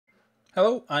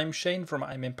Hello, I'm Shane from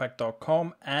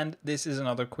imimpact.com, and this is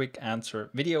another quick answer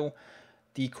video.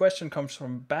 The question comes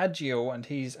from Baggio, and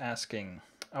he's asking,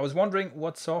 I was wondering,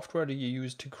 what software do you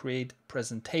use to create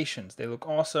presentations? They look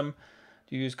awesome.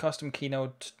 Do you use custom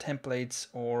keynote templates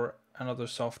or another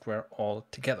software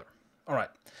altogether? All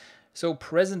right, so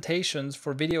presentations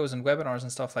for videos and webinars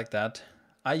and stuff like that,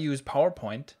 I use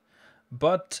PowerPoint,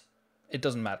 but it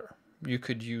doesn't matter. You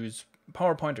could use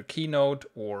PowerPoint or Keynote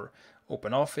or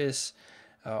OpenOffice,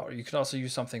 or you could also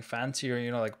use something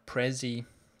fancier, like Prezi.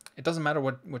 It doesn't matter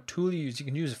what tool you use. You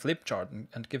can use a flip chart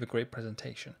and give a great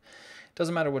presentation. It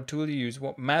doesn't matter what tool you use.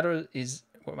 What matters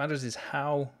is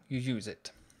how you use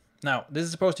it. Now, this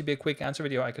is supposed to be a quick answer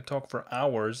video. I could talk for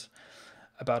hours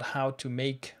about how to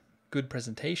make good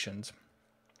presentations.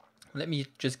 Let me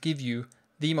just give you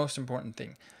the most important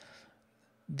thing.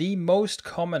 The most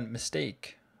common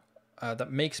mistake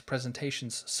that makes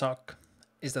presentations suck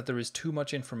is that there is too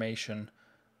much information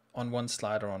on one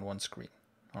slide or on one screen.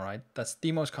 All right, that's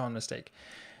the most common mistake.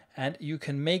 And you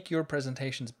can make your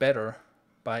presentations better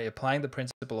by applying the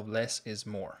principle of less is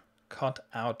more. Cut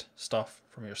out stuff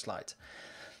from your slides.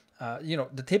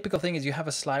 The typical thing is you have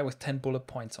a slide with 10 bullet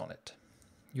points on it.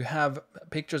 You have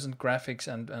pictures and graphics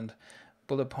and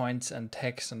bullet points and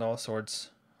text and all sorts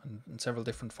and several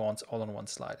different fonts all on one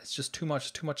slide. It's just too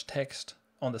much text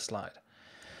on the slide.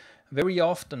 Very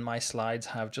often my slides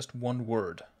have just one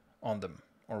word on them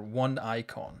or one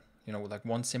icon, like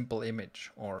one simple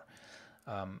image or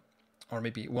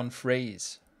maybe one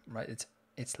phrase, right?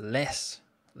 It's less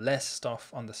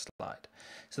stuff on the slide.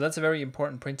 So that's a very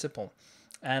important principle.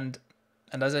 And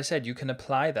as I said, you can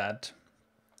apply that.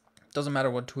 Doesn't matter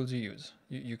what tools you use.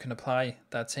 You can apply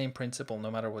that same principle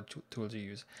no matter what tools you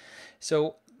use.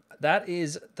 So that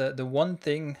is the one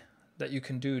thing that you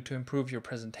can do to improve your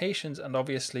presentations. And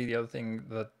obviously the other thing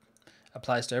that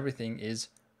applies to everything is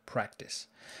practice.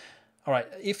 All right,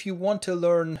 if you want to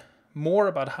learn more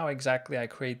about how exactly I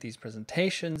create these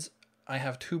presentations, I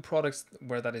have two products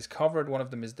where that is covered. One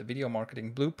of them is the video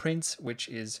marketing blueprints, which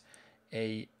is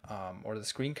or the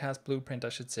screencast blueprint, I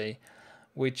should say,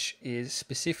 which is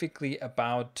specifically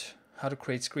about how to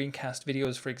create screencast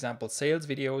videos, for example, sales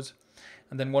videos.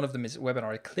 And then one of them is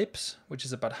webinar Eclipse, which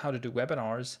is about how to do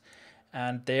webinars.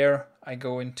 And there I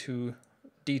go into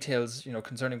details,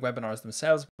 concerning webinars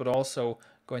themselves, but also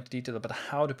go into detail about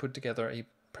how to put together a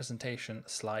presentation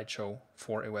slideshow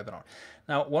for a webinar.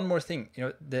 Now, one more thing,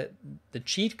 the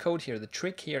cheat code here, the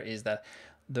trick here is that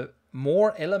the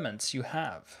more elements you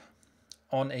have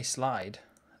on a slide,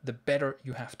 the better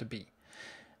you have to be.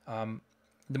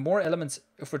 The more elements,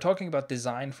 if we're talking about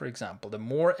design, for example, the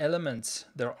more elements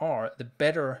there are, the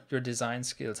better your design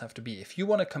skills have to be. If you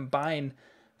want to combine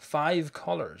 5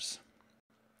 colors,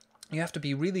 you have to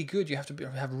be really good. You have to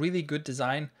have really good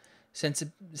design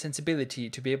sensibility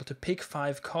to be able to pick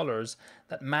 5 colors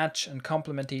that match and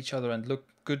complement each other and look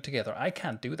good together. I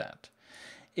can't do that.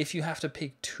 If you have to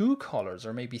pick 2 colors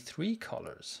or maybe 3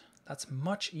 colors, that's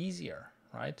much easier,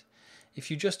 right?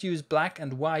 If you just use black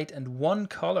and white and one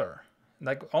color,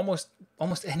 like almost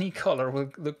any color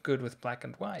will look good with black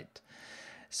and white.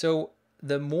 So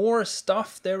the more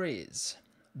stuff there is,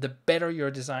 the better your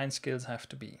design skills have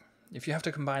to be. If you have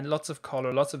to combine lots of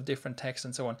color, lots of different text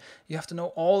and so on, you have to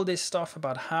know all this stuff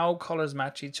about how colors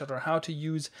match each other, how to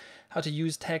use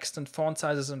text and font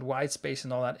sizes and white space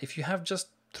and all that. If you have just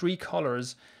 3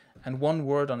 colors and one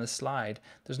word on a slide,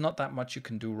 there's not that much you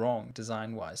can do wrong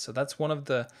design-wise. So that's one of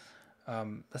the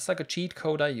that's like a cheat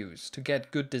code I use to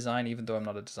get good design, even though I'm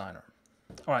not a designer.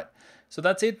 All right, so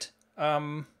that's it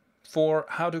for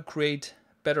how to create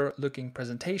better looking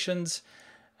presentations.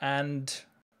 And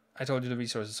I told you the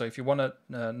resources. So if you want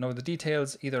to know the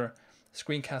details, either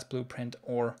Screencast Blueprint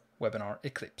or Webinar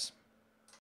Eclipse.